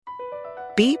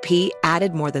BP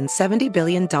added more than $70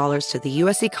 billion to the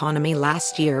U.S. economy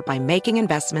last year by making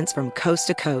investments from coast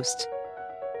to coast.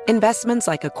 Investments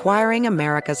like acquiring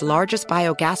America's largest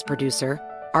biogas producer,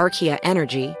 Archaea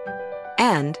Energy,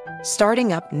 and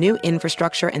starting up new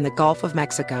infrastructure in the Gulf of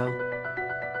Mexico.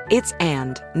 It's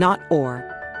and, not or.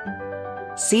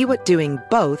 See what doing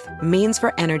both means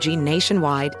for energy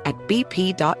nationwide at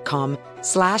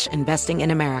bp.com/investing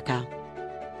in America.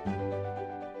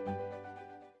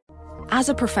 As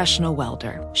a professional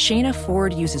welder, Shayna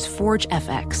Ford uses Forge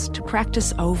FX to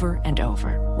practice over and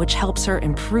over, which helps her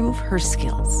improve her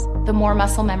skills. The more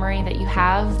muscle memory that you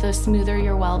have, the smoother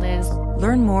your weld is.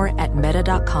 Learn more at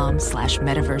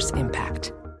meta.com/metaverse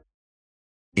impact.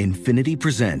 Infiniti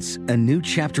presents a new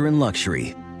chapter in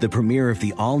luxury, the premiere of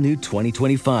the all-new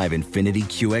 2025 Infiniti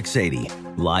QX80,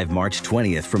 live March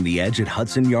 20th from the Edge at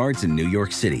Hudson Yards in New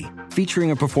York City,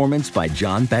 featuring a performance by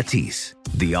John Batiste.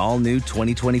 The all-new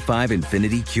 2025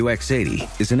 Infiniti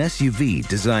QX80 is an SUV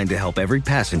designed to help every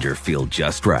passenger feel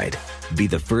just right. Be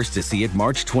the first to see it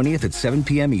March 20th at 7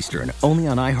 p.m. Eastern, only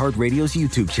on iHeartRadio's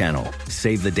YouTube channel.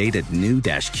 Save the date at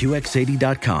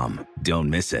new-QX80.com. Don't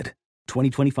miss it.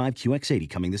 2025 QX80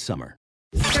 coming this summer.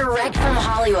 Direct from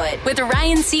Hollywood with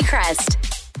Ryan Seacrest.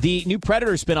 The new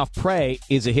Predator spinoff Prey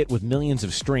is a hit with millions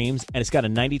of streams, and it's got a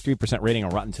 93% rating on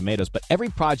Rotten Tomatoes. But every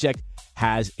project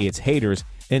has its haters,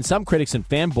 and some critics and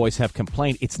fanboys have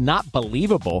complained it's not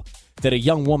believable that a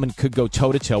young woman could go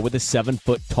toe-to-toe with a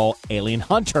 7-foot-tall alien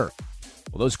hunter.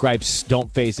 Well, those gripes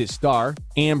don't faze its star.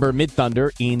 Amber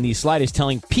Midthunder in The Slide is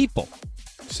telling People,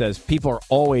 says people are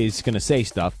always going to say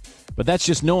stuff, but that's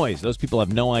just noise. Those people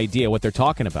have no idea what they're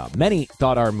talking about. Many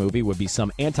thought our movie would be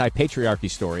some anti-patriarchy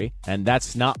story, and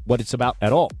that's not what it's about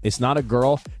at all. It's not a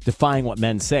girl defying what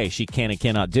men say she can and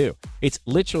cannot do. It's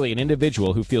literally an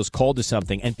individual who feels called to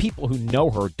something, and people who know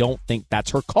her don't think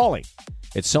that's her calling.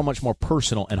 It's so much more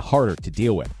personal and harder to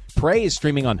deal with. Prey is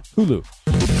streaming on Hulu.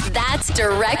 That's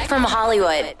direct from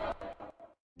Hollywood.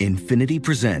 Infiniti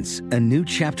presents a new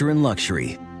chapter in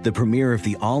luxury, the premiere of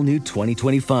the all-new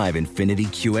 2025 Infiniti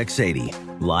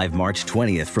QX80, live March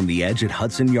 20th from the Edge at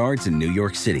Hudson Yards in New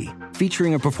York City,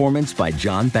 featuring a performance by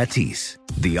John Batiste.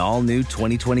 The all-new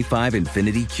 2025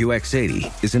 Infiniti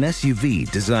QX80 is an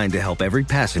SUV designed to help every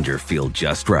passenger feel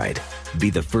just right.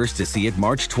 Be the first to see it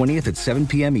March 20th at 7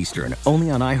 p.m. Eastern,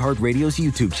 only on iHeartRadio's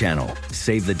YouTube channel.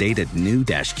 Save the date at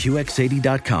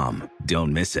new-QX80.com.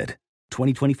 Don't miss it.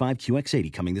 2025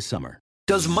 QX80 coming this summer.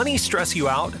 Does money stress you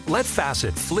out? Let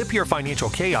Facet flip your financial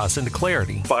chaos into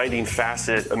clarity. Finding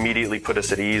Facet immediately put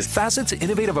us at ease. Facet's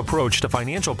innovative approach to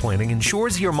financial planning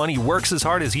ensures your money works as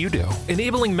hard as you do,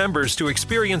 enabling members to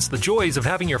experience the joys of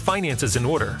having your finances in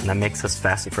order. And that makes us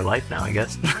Facet for life now, I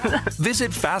guess.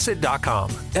 Visit Facet.com,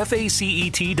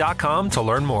 FACET.com to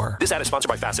learn more. This ad is sponsored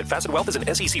by Facet. Facet Wealth is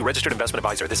an SEC registered investment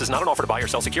advisor. This is not an offer to buy or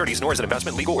sell securities, nor is it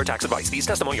investment, legal, or tax advice. These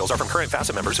testimonials are from current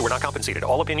Facet members who are not compensated.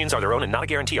 All opinions are their own and not a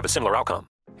guarantee of a similar outcome.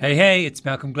 Hey, it's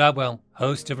Malcolm Gladwell,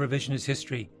 host of Revisionist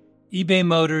History. eBay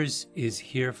Motors is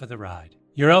here for the ride.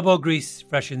 Your elbow grease,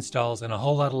 fresh installs, and a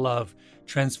whole lot of love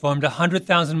transformed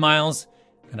 100,000 miles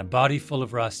and a body full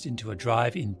of rust into a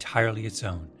drive entirely its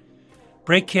own.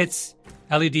 Brake kits,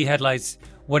 LED headlights,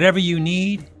 whatever you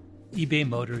need, eBay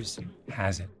Motors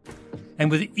has it.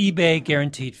 And with eBay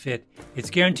Guaranteed Fit,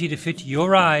 it's guaranteed to fit your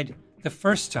ride the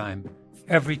first time,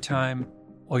 every time,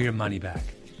 or your money back.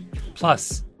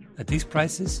 Plus, at these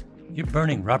prices, you're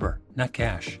burning rubber, not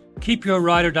cash. Keep your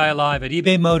ride or die alive at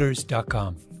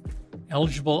ebaymotors.com.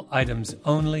 Eligible items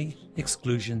only.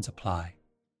 Exclusions apply.